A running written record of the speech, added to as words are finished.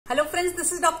Hello friends,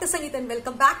 this is Dr. Sangeeta and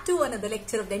welcome back to another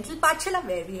lecture of Dental Pathshala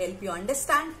where we help you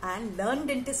understand and learn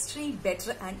dentistry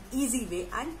better and easy way.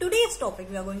 And today's topic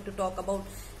we are going to talk about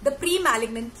the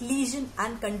pre-malignant lesion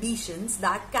and conditions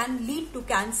that can lead to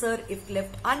cancer if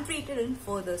left untreated in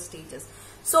further stages.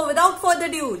 So without further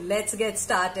ado, let's get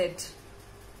started.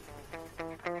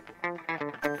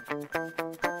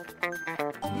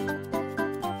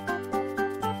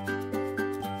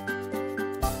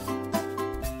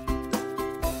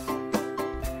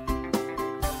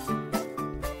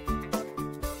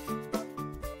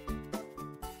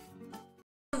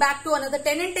 Back to another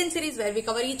 10 in 10 series where we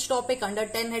cover each topic under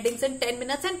 10 headings in 10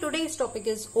 minutes, and today's topic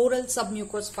is oral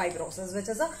submucous fibrosis, which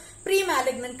is a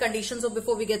pre-malignant condition. So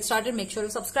before we get started, make sure you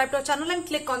subscribe to our channel and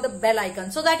click on the bell icon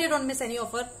so that you don't miss any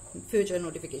of our future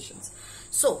notifications.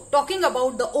 So talking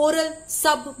about the oral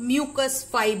submucous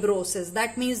fibrosis,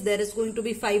 that means there is going to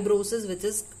be fibrosis which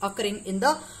is occurring in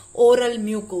the oral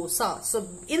mucosa. So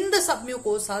in the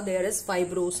submucosa there is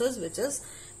fibrosis which is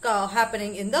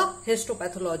happening in the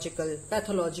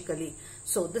pathologically.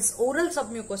 So this oral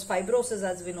submucous fibrosis,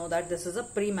 as we know that this is a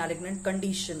pre-malignant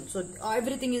condition. So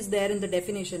everything is there in the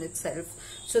definition itself.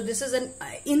 So this is an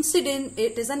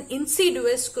it is an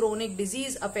insidious chronic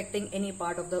disease affecting any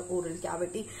part of the oral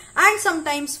cavity and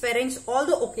sometimes pharynx,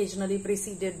 although occasionally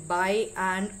preceded by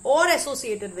and or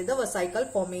associated with the vesicle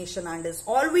formation, and is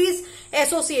always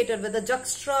associated with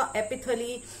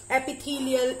the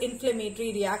epithelial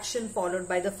inflammatory reaction followed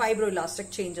by the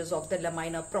fibroelastic changes of the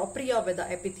lamina propria with the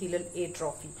epithelial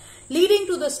atrophy, leading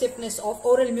to the stiffness of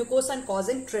oral mucosa and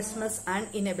causing trismus and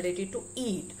inability to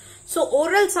eat. So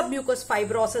oral submucous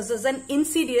fibrosis is an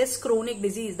insidious chronic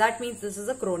disease. That means this is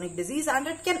a chronic disease and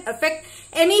it can affect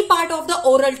any part of the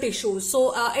oral tissues.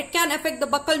 So it can affect the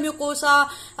buccal mucosa,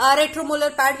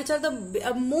 retromolar pad, which are the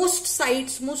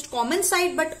most common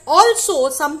site, but also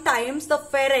sometimes the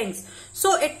pharynx.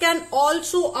 So it can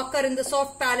also occur in the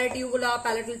soft palate, uvula,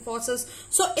 palatal fossas.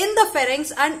 So in the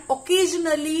pharynx, and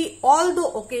occasionally,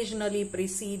 although occasionally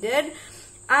preceded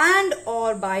and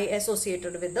or by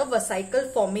associated with the vesicle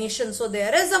formation. So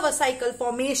there is a vesicle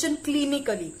formation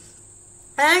clinically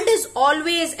and is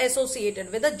always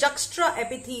associated with a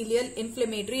juxtaepithelial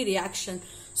inflammatory reaction.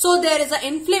 So there is an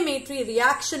inflammatory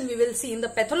reaction we will see in the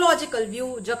pathological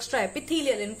view,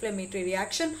 juxtaepithelial inflammatory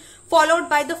reaction followed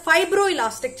by the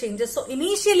fibroelastic changes. So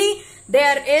initially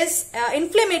there is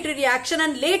inflammatory reaction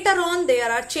and later on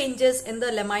there are changes in the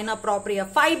lamina propria,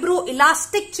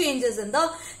 fibroelastic changes in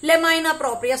the lamina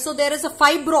propria. So there is a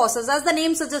fibrosis, as the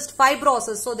name suggests,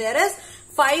 fibrosis. So there is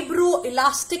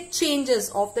fibroelastic changes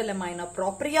of the lamina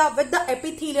propria with the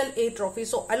epithelial atrophy.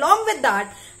 So along with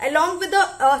that, along with the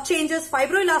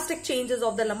fibroelastic changes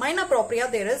of the lamina propria,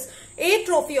 there is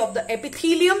atrophy of the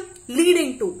epithelium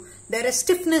leading to there is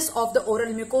stiffness of the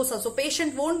oral mucosa. So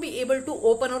patient won't be able to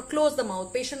open or close the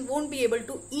mouth. Patient won't be able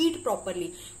to eat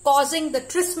properly, causing the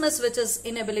trismus, which is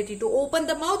inability to open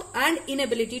the mouth and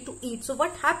inability to eat. So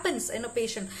what happens in a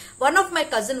patient? One of my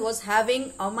cousin was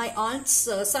having, my aunt's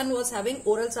son was having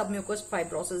oral submucous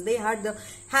fibrosis. They had the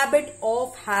habit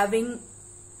of having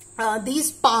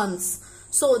these pans.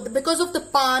 So because of the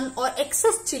pan or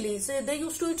excess chili, so they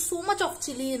used to eat so much of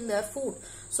chili in their food.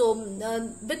 So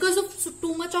because of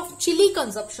too much of chili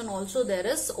consumption also there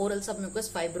is oral submucous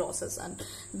fibrosis, and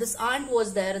this aunt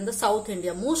was there in the South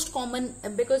India. Most common,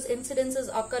 because incidences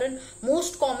occur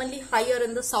most commonly higher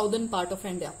in the southern part of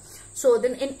India. So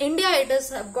then in India it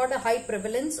has got a high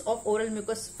prevalence of oral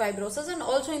mucous fibrosis and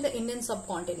also in the Indian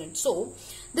subcontinent. So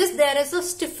there is a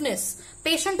stiffness.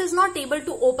 Patient is not able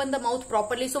to open the mouth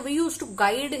properly. So we used to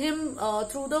guide him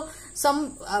through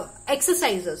some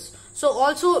exercises. So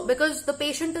also because the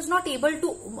patient is not able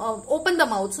to open the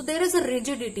mouth, so there is a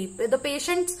rigidity. The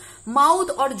patient's mouth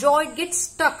or jaw, it gets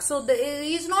stuck. So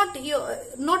he is not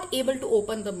able to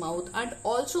open the mouth, and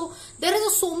also there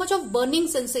is so much of burning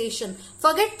sensation.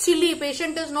 Forget chili,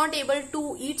 patient is not able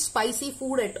to eat spicy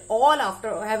food at all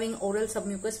after having oral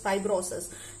submucous fibrosis.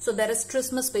 So there is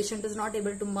trismus, patient is not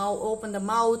able to open the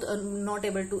mouth, not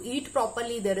able to eat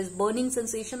properly. There is burning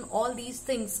sensation, all these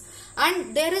things.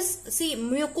 And there is, see,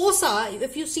 mucosa,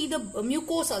 if you see the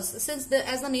mucosas, since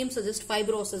as the name suggests,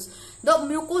 fibrosis, the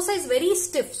mucosa is very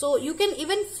stiff. So you can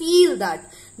even feel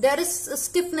that there is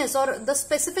stiffness, or the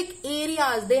specific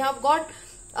areas, they have got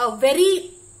a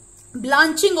very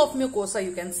blanching of mucosa,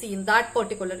 you can see in that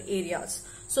particular areas.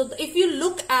 So if you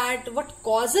look at what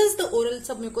causes the oral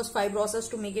submucous fibrosis,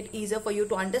 to make it easier for you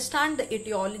to understand, the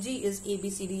etiology is A, B,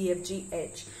 C, D, E, F, G,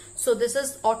 H. So this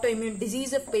is autoimmune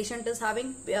disease if patient is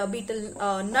having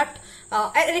betel nut,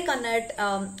 areca nut,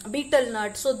 betel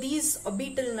nut. So these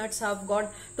betel nuts have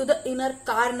got to the inner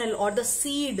kernel or the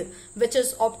seed which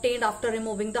is obtained after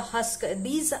removing the husk.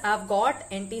 These have got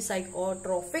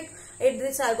antipsychotropic.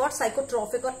 These have got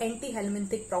psychotropic or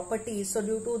anti-helminthic properties. So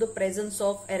due to the presence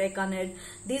of areca nut,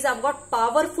 these have got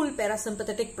powerful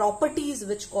parasympathetic properties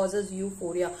which causes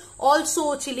euphoria.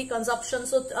 Also chili consumption.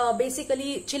 So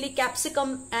basically chili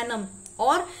capsicum annum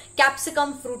or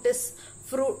capsicum frutescens.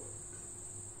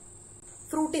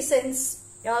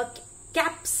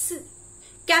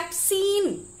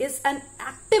 Capsaicin is an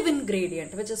active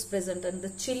ingredient which is present in the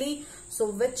chili, so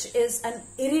which is an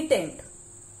irritant.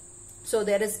 So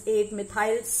there is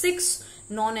 8-methyl-6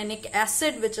 nonanic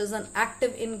acid which is an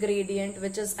active ingredient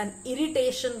which is an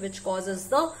irritation which causes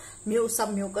the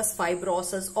submucous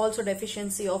fibrosis. Also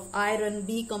deficiency of iron,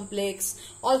 B complex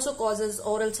also causes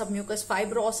oral submucous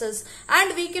fibrosis,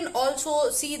 and we can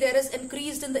also see there is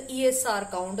increased in the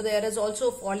ESR count. There is also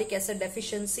folic acid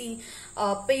deficiency.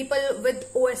 People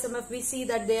with OSMF, we see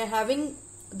that they are having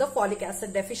the folic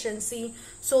acid deficiency.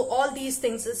 So all these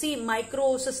things, see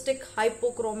microcystic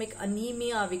hypochromic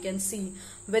anemia we can see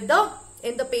with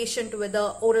in the patient with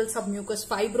the oral submucous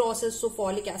fibrosis, so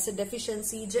folic acid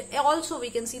deficiency. Also we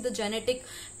can see the genetic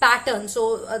pattern.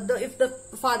 So if the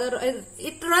father,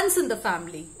 it runs in the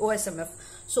family, OSMF.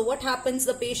 So what happens,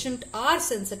 the patient are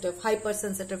sensitive,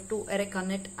 hypersensitive to areca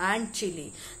nut and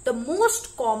chili. The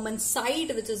most common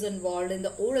site which is involved in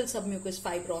the oral submucous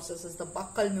fibrosis is the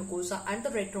buccal mucosa and the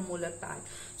retromolar pad.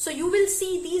 So you will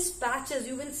see these patches,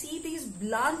 you will see these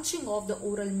blanching of the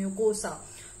oral mucosa.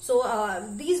 So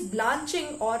these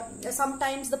blanching, or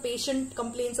sometimes the patient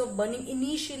complains of burning,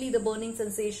 initially the burning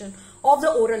sensation of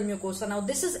the oral mucosa. Now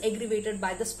this is aggravated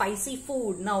by the spicy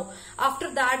food. Now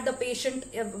after that the patient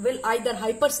will either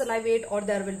hypersalivate or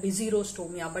there will be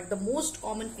xerostomia. But the most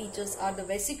common features are the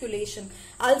vesiculation,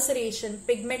 ulceration,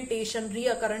 pigmentation,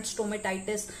 recurrent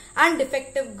stomatitis and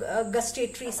defective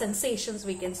gustatory sensations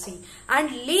we can see.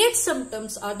 And late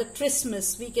symptoms are the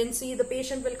trismus. We can see the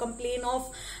patient will complain of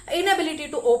inability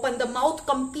to open the mouth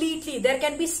completely. There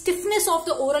can be stiffness of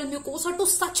the oral mucosa to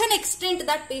such an extent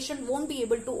that patient won't be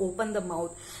able to open the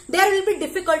mouth. There will be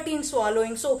difficulty in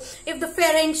swallowing. So if the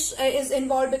pharynx is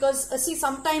involved, because see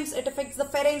sometimes it affects the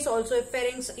pharynx also. If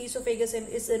pharynx, esophagus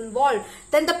is involved,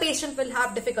 then the patient will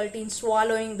have difficulty in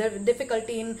swallowing, the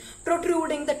difficulty in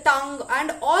protruding the tongue,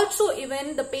 and also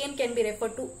even the pain can be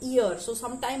referred to ear. So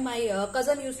sometime my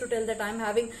cousin used to tell that I'm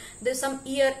having some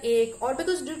ear ache, or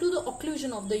because due to the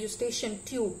occlusion of the eustachian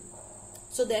tube.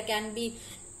 So there can be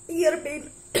ear pain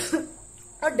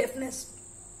or deafness.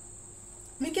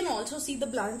 We can also see the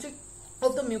blanching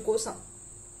of the mucosa.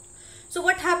 So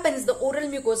what happens, the oral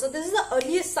mucosa, this is the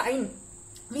earliest sign.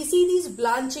 We see these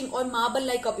blanching or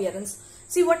marble-like appearance.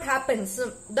 See what happens,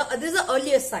 this is the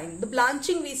earliest sign. The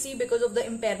blanching we see because of the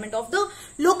impairment of the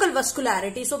local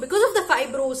vascularity. So because of the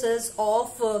fibrosis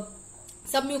of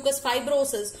submucous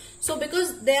fibrosis, so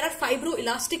because there are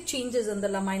fibroelastic changes in the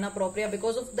lamina propria,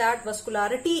 because of that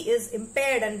vascularity is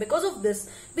impaired, and because of this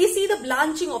we see the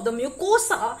blanching of the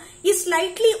mucosa is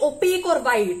slightly opaque or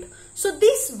white. So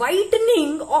this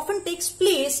whitening often takes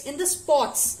place in the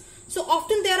spots. So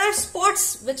often there are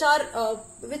spots which are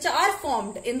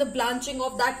formed in the blanching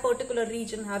of that particular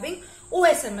region having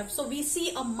OSMF. So we see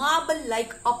a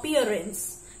marble-like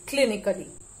appearance clinically.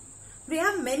 We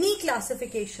have many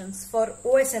classifications for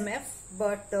OSMF,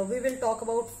 but we will talk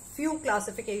about few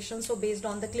classifications. So based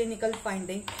on the clinical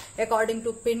finding, according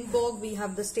to Pindborg, we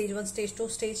have the stage 1, stage 2,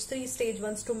 stage 3, stage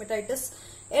 1 stomatitis,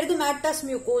 erythematous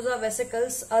mucosa,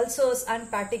 vesicles, ulcers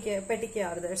and petechiae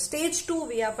are there. Stage 2,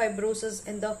 we have fibrosis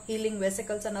in the healing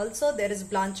vesicles and ulcer. There is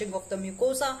blanching of the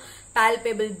mucosa,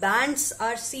 palpable bands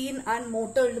are seen and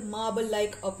mottled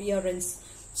marble-like appearance.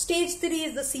 Stage 3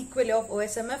 is the sequelae of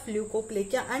OSMF,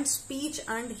 leukoplakia and speech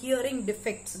and hearing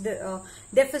defects,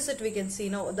 deficit we can see.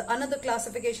 Now another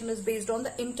classification is based on the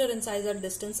interincisal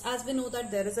distance. As we know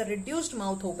that there is a reduced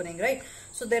mouth opening, right?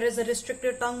 So there is a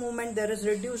restricted tongue movement, there is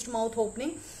reduced mouth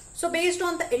opening. So based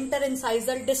on the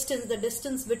interincisal distance, the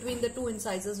distance between the two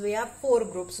incisors, we have 4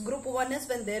 groups. Group 1 is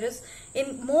when there is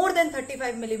in more than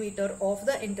 35 millimeter of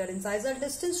the interincisal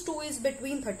distance, 2 is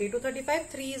between 30 to 35,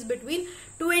 3 is between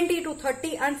 20 to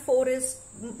 30 and 4 is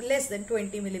less than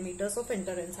 20 millimeters of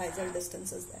interincisal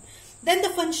distance is there. Then the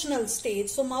functional stage,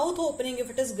 so mouth opening,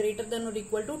 if it is greater than or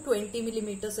equal to 20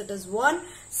 millimeters, it is 1.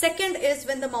 Second is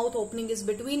when the mouth opening is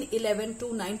between 11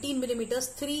 to 19 millimeters.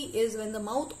 3 is when the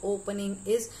mouth opening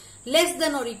is less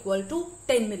than or equal to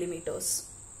 10 millimeters.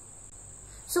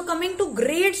 So coming to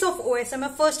grades of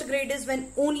OSMF, first grade is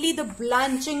when only the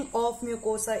blanching of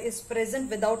mucosa is present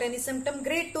without any symptom.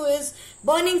 Grade 2 is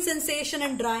burning sensation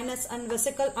and dryness and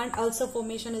vesicle and ulcer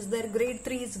formation is there. Grade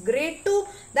 3 is grade 2.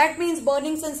 That means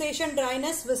burning sensation,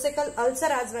 dryness, vesicle, ulcer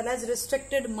as well as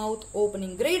restricted mouth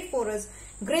opening. Grade 4 is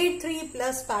grade 3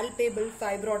 plus palpable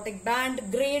fibrotic band.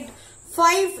 Grade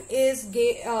 5 is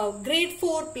grade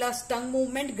 4 plus tongue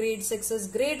movement. Grade 6 is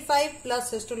grade 5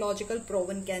 plus histological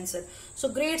proven cancer. So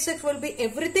grade 6 will be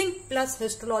everything plus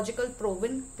histological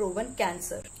proven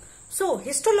cancer. So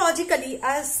histologically,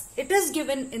 as it is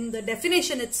given in the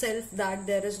definition itself, that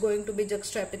there is going to be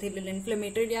juxtaepithelial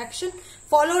inflammatory reaction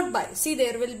followed by,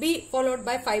 followed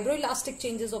by fibroelastic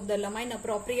changes of the lamina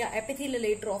propria, epithelial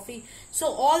atrophy. So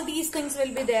all these things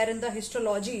will be there in the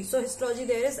histology. So histology,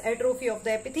 there is atrophy of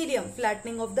the epithelium,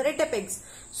 flattening of the retipex.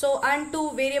 So and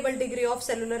to variable degree of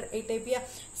cellular atopia.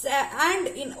 And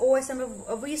in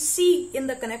OSMF, we see in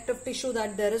the connective tissue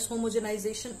that there is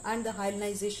homogenization and the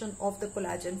hyalinization of the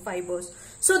collagen fibers.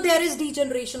 So there is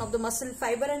degeneration of the muscle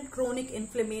fiber and chronic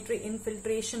inflammatory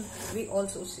infiltration we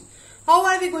also see. How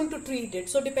are we going to treat it?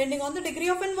 So depending on the degree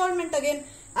of involvement again,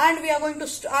 and we are going to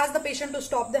ask the patient to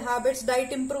stop the habits,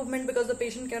 diet improvement because the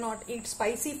patient cannot eat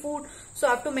spicy food. So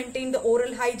have to maintain the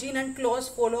oral hygiene and close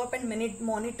follow-up and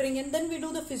monitoring, and then we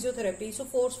do the physiotherapy. So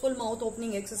forceful mouth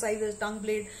opening exercises, tongue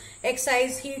blade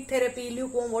exercise, heat therapy,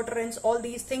 lukewarm water rinse, all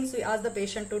these things we ask the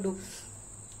patient to do.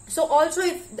 So also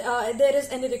if there is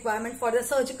any requirement for the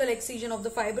surgical excision of the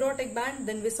fibrotic band,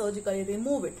 then we surgically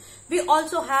remove it. We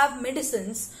also have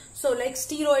medicines. So like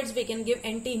steroids, we can give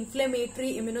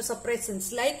anti-inflammatory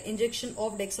immunosuppressants like injection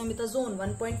of dexamethasone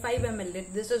 1.5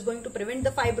 ml. This is going to prevent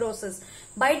the fibrosis.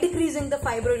 By decreasing the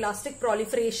fibroelastic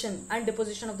proliferation and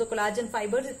deposition of the collagen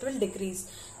fibers, it will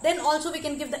decrease. Then also we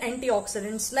can give the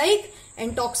antioxidants like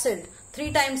Antoxid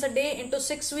 3 times a day into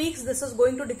 6 weeks. This is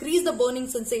going to decrease the burning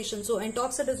sensation. So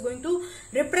Antoxid is going to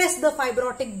repress the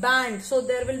fibrotic band. So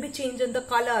there will be change in the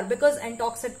color because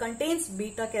Antoxid contains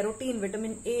beta carotene,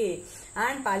 vitamin A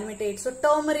and palmitate. So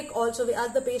turmeric also, we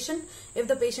ask the patient, if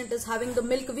the patient is having the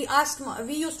milk, we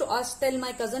used to tell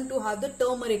my cousin to have the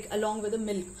turmeric along with the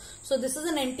milk. So this is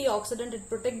an antioxidant, it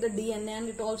protects the DNA and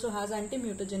it also has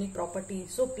anti-mutagenic property.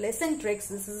 So Placentrix,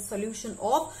 this is a solution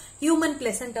of human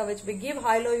placenta which we give.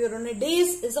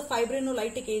 Hyaluronidase is a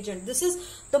fibrinolytic agent. This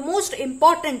is the most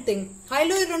important thing.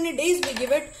 Hyaluronidase, we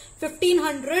give it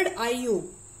 1500 IU.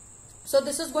 So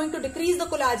this is going to decrease the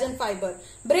collagen fiber,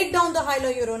 break down the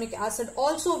hyaluronic acid.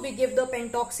 Also we give the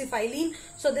pentoxifylline.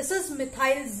 So this is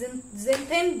methyl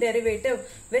xanthine derivative,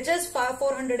 which is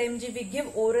 400 mg. We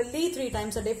give orally 3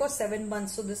 times a day for 7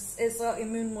 months. So this is a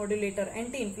immune modulator,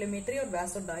 anti-inflammatory or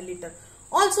vasodilator.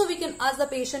 Also, we can ask the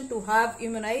patient to have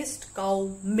immunized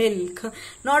cow milk.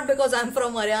 Not because I'm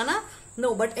from Haryana.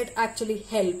 No, but it actually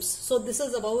helps. So this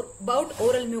is about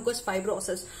oral mucous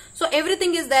fibrosis. So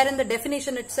everything is there in the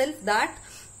definition itself, that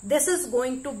this is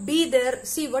going to be there.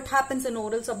 See what happens in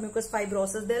oral submucous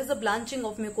fibrosis. There is a blanching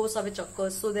of mucosa which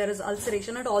occurs. So there is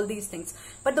ulceration and all these things.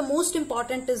 But the most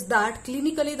important is that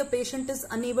clinically the patient is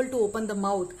unable to open the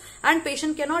mouth. And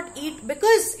patient cannot eat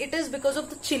because of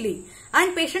the chili.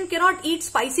 And patient cannot eat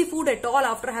spicy food at all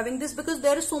after having this because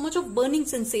there is so much of burning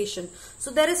sensation.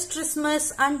 So there is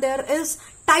trismus and there is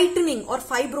tightening or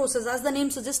fibrosis, as the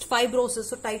name suggests, fibrosis.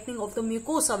 So tightening of the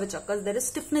mucosa which occurs. There is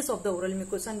stiffness of the oral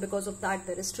mucosa and because of that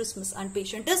there is trismus and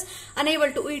patient is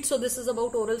unable to eat. So this is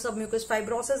about oral submucous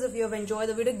fibrosis. If you have enjoyed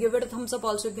the video, give it a thumbs up.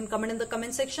 Also you can comment in the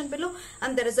comment section below,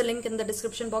 and there is a link in the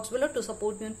description box below to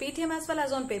support me on Paytm as well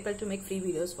as on PayPal to make free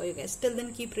videos for you guys. Till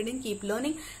then, keep reading, keep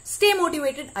learning, stay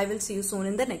motivated. I will see you soon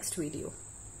in the next video.